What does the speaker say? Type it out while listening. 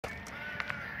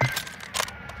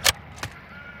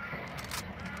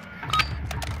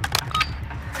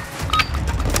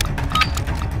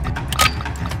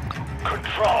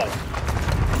control.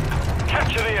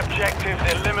 Capture the objectives,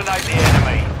 eliminate the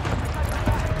enemy.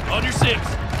 On your six.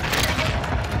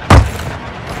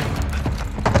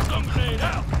 Stun grenade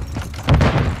out.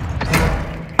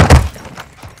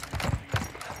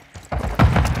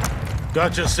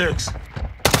 Gotcha, 6.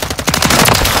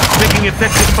 Taking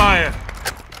effective fire.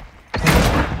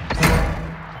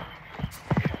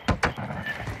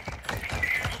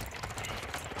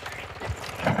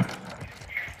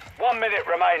 One minute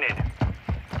remaining.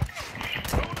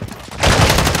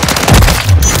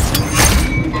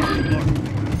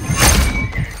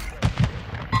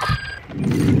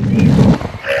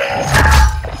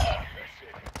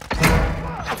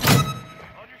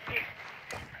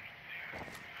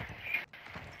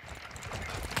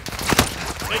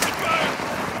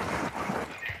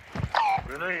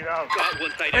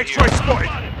 X-ray spotted!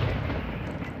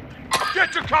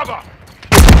 Get to cover!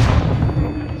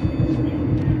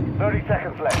 30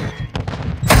 seconds left.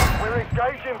 We're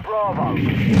engaging Bravo.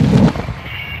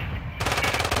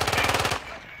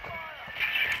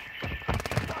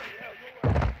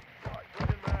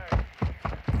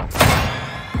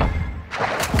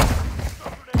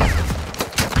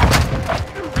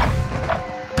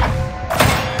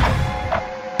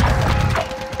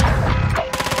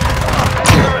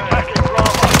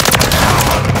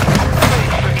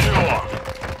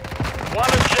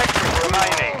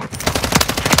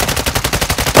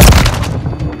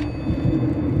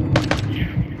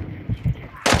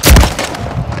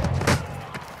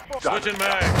 Switching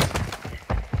mag.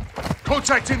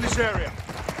 Contact in this area.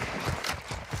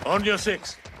 On your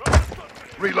 6.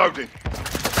 Reloading.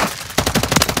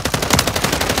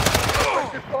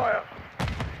 Fire.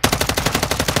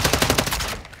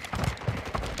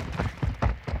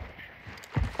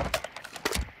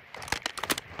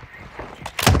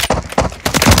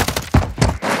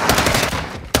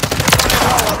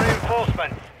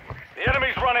 Reinforcements. The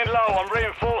enemy's running low on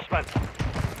reinforcements.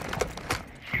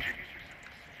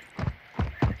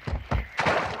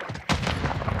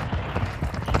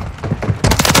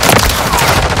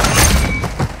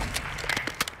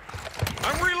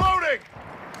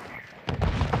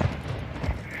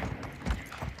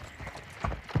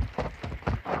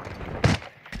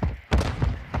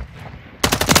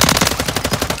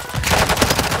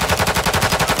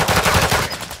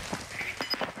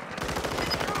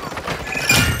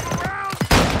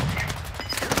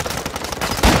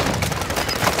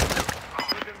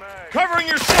 Covering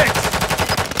your 6!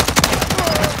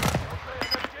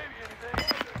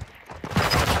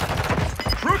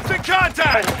 Troops in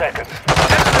contact! 10 seconds.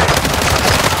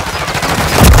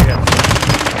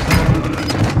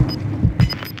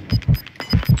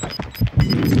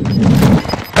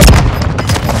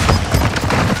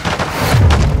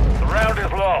 The round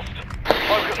is lost.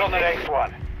 Focus on the next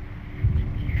one.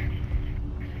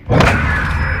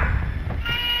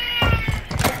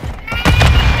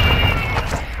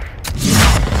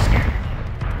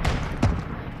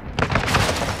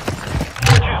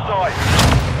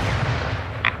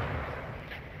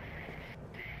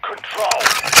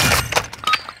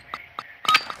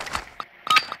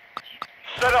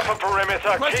 Set up a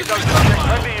perimeter, keep those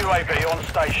friendly UAV on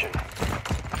station.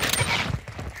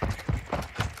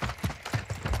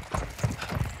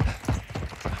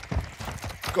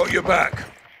 Got your back.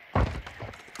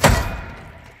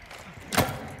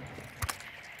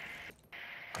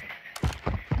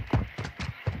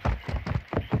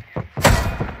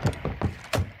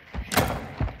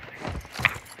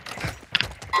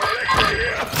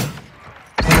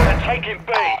 They're taking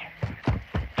B.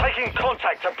 Taking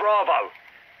contact to Bravo.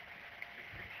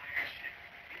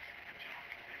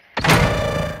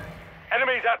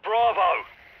 Enemies at Bravo.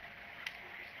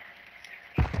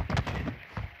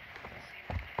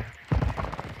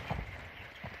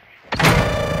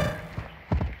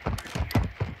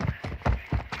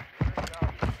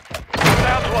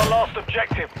 Down to our last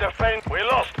objective. Defend. We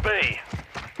lost B.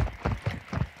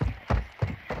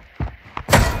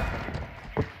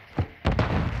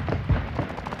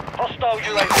 Hostile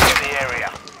UAV in the area.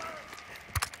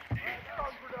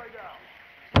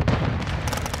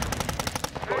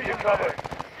 Got you covered.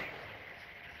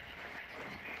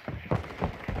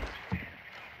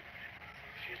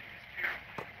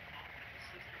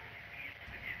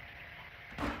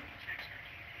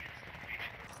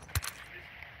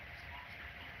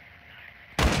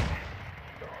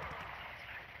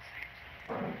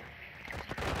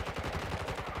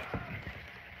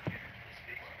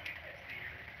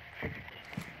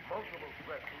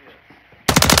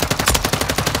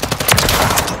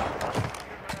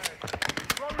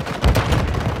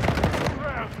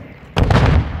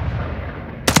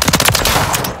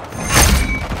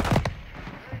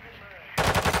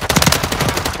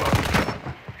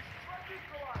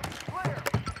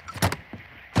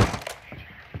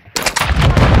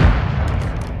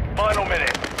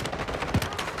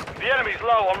 is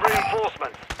low on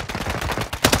reinforcements.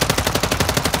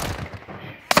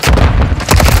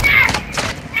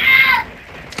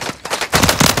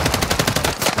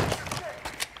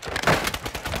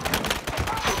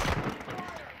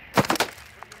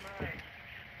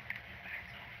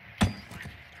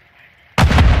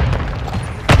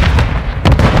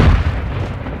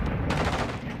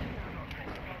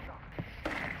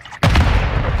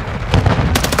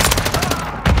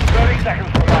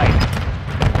 Seconds remain.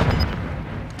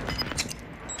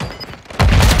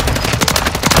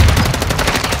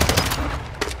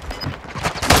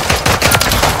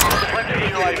 Friendly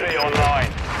UAV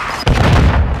online.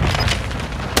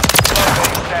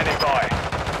 UAV standing by.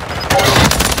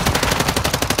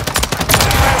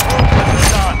 Reinforcements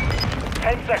are done.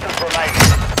 10 seconds remaining.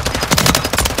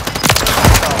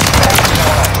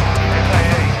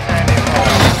 SAE standing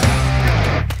by.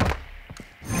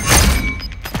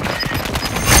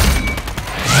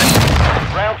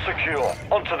 Round secure.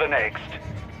 On to the next.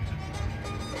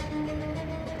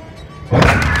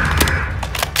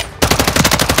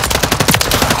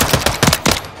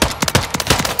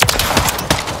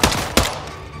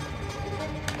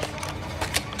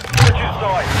 Switch your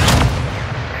sight.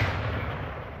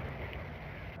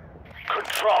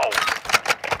 Control.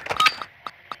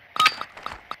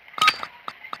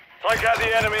 Take out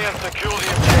the enemy and secure the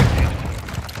objectives.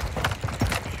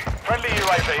 Friendly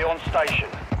UAV on station.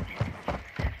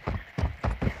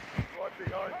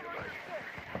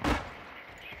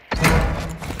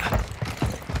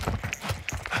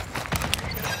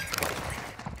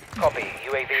 Copy.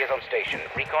 UAV is on station.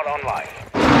 Recon online.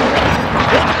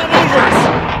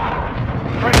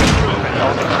 Friendly cruise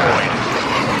missile deployed.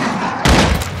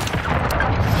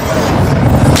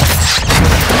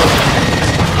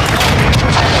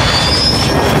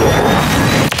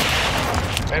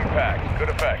 Impact. Good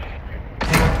effect.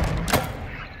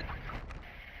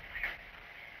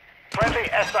 Friendly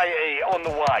SAE on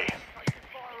the way.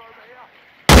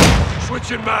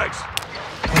 Switching mags.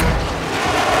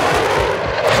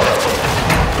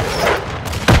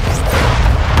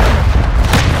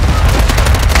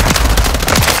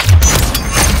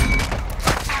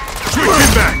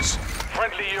 Switching mags.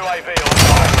 Friendly UAV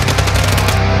online.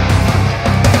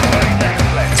 30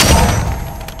 seconds left.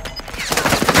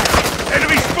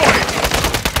 Enemy spotted.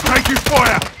 Taking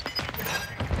fire.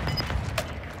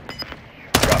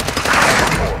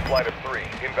 Flight of 3,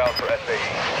 inbound for SAE.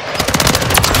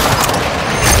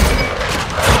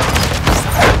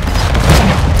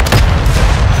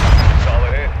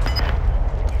 Solid hit.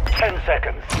 10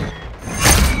 seconds.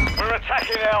 We're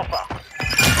attacking Alpha.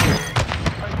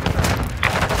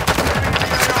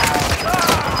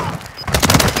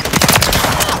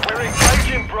 We're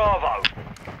engaging Bravo.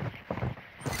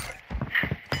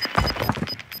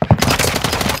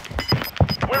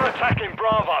 We're attacking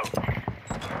Bravo.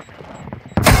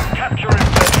 Capture him.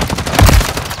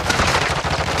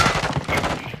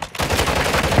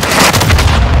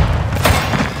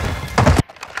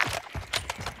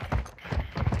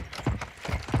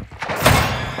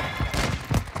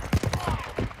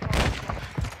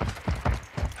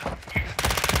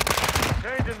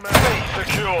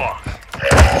 Secure.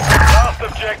 Last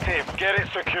objective, get it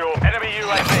secure. Enemy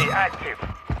UAV active.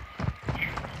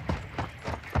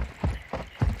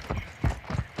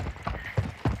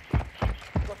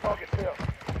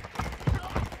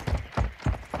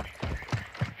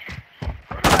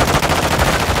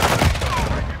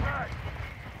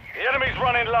 The enemy's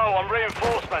running low on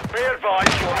reinforcement. Be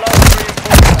advised, you're low on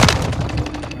reinforcement.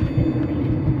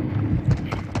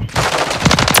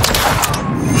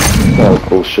 Oh,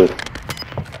 bullshit.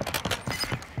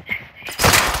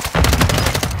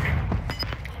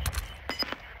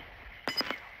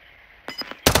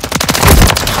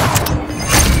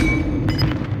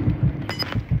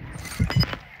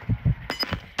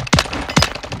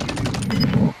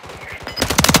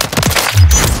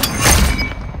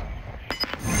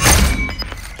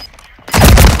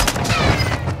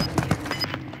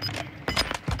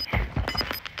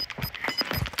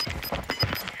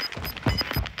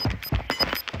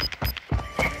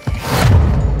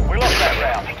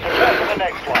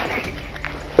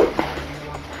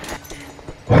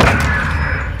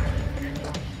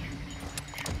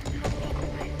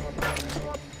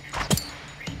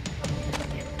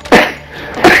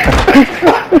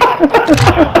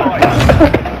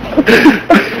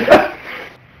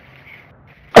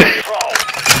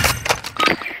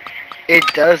 It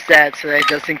does that so that it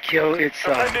doesn't kill its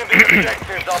como se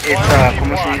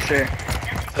dice,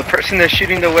 the person that's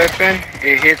shooting the weapon.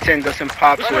 It hits and doesn't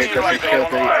pop, so it doesn't kill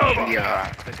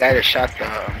the guy that shot the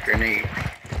grenade.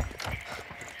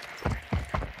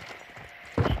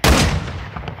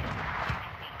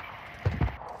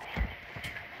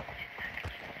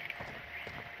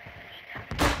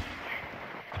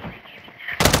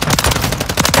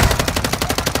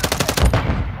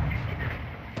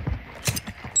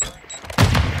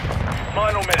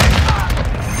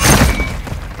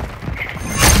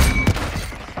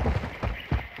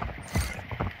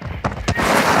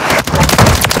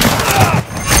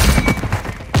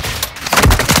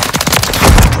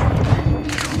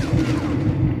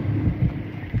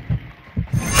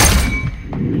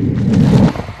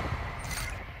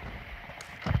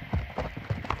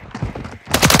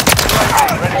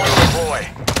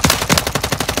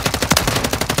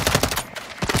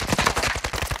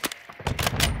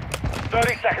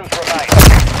 seconds remain.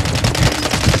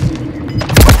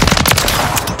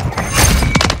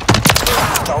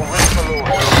 Missile ready for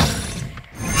launch.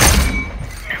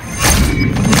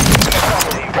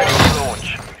 Facility ready for launch.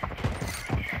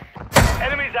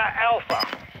 Enemies at Alpha.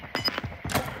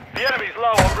 The enemy's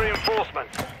low on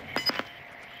reinforcements.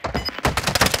 10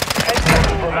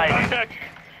 seconds remaining.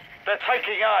 They're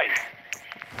taking A.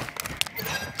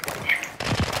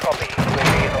 Copy.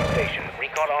 UAV is on station.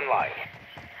 Recon online.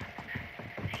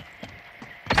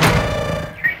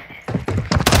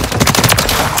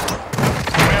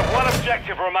 We have one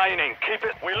objective remaining. Keep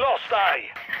it. We lost A.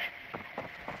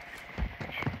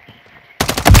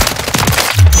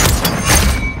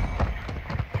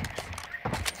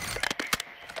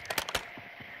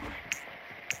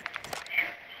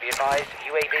 Be advised,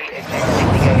 UAV is exiting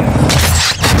the AO.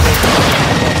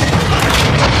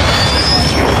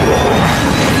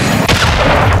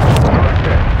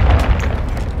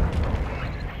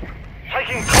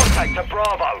 Taking contact to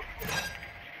Bravo.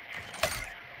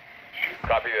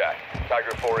 Copy that.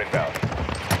 Tiger 4 inbound.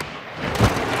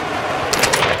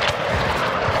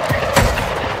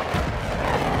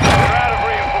 We're out of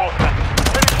reinforcement.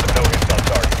 Finish the No hits on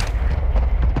target.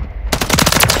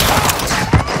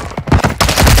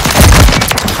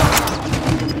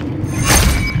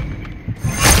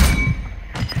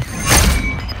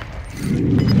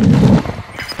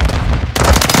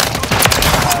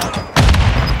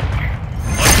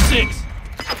 On your six.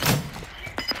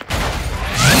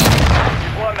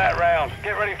 You've won that round.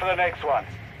 Get ready for the next one.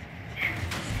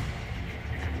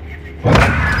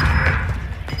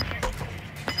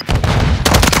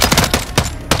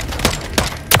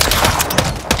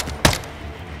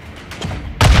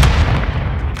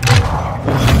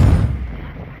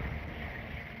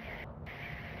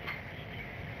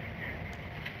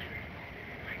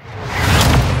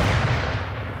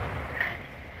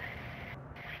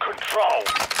 Control.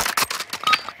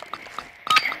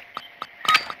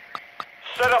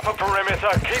 Set up a perimeter.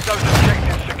 Keep those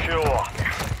objectives secure.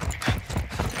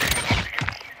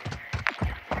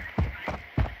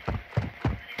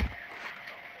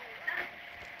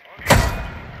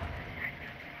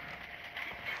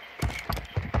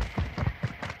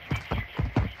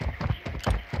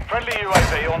 Friendly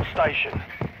UAV on station.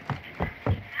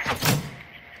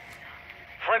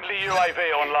 Friendly UAV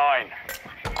online.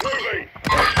 Moving!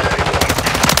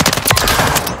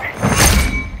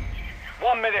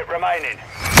 1 minute remaining.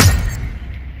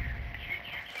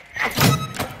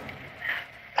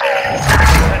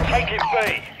 They're taking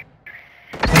B.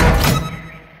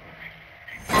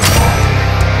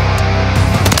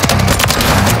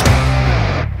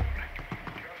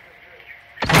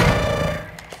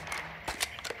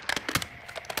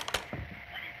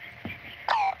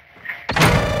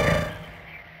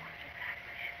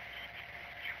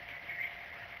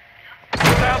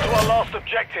 We're down to our last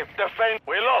objective. Defend.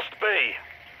 We lost B.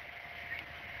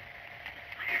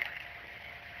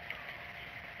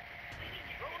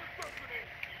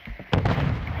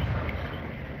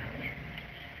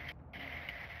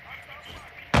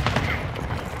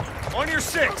 On your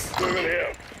six. Moving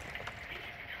here.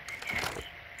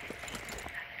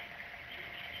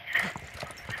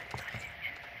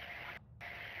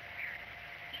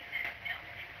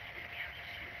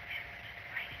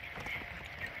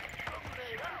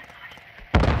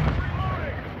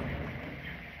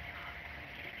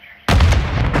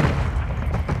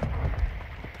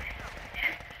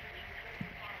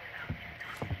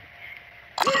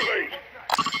 Moving!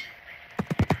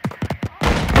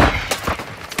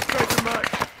 Take a match.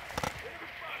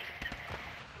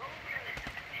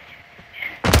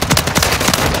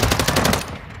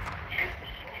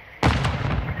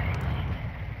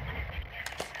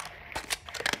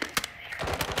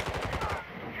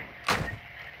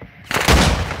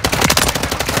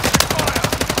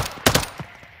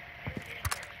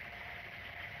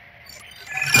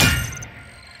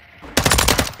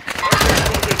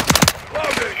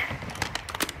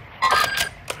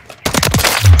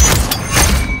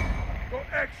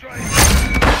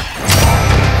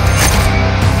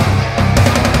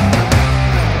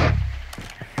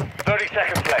 30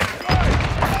 seconds left.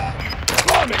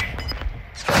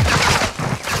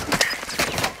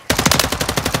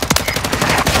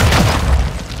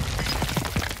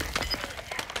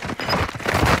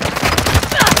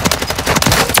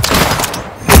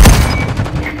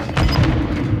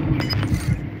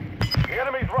 The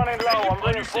enemy's running low on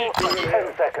reinforcements.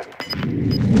 10 seconds.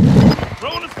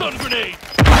 Throwing a stun grenade.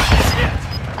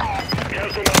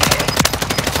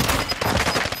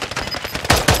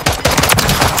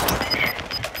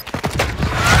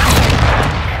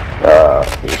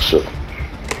 Shit.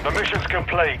 The mission's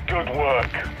complete. Good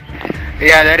work.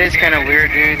 Yeah, that is kind of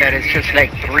weird, dude. That it's just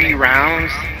like 3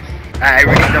 rounds. I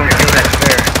really don't feel that's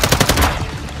fair.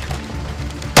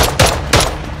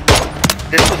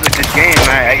 This was a good game.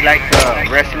 I like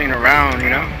wrestling around, you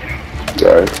know?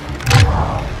 Alright.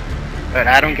 But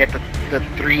I don't get the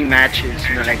 3 matches,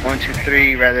 you know, like 1, 2,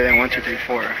 3 rather than 1, 2, 3,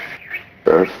 4.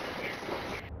 Fair.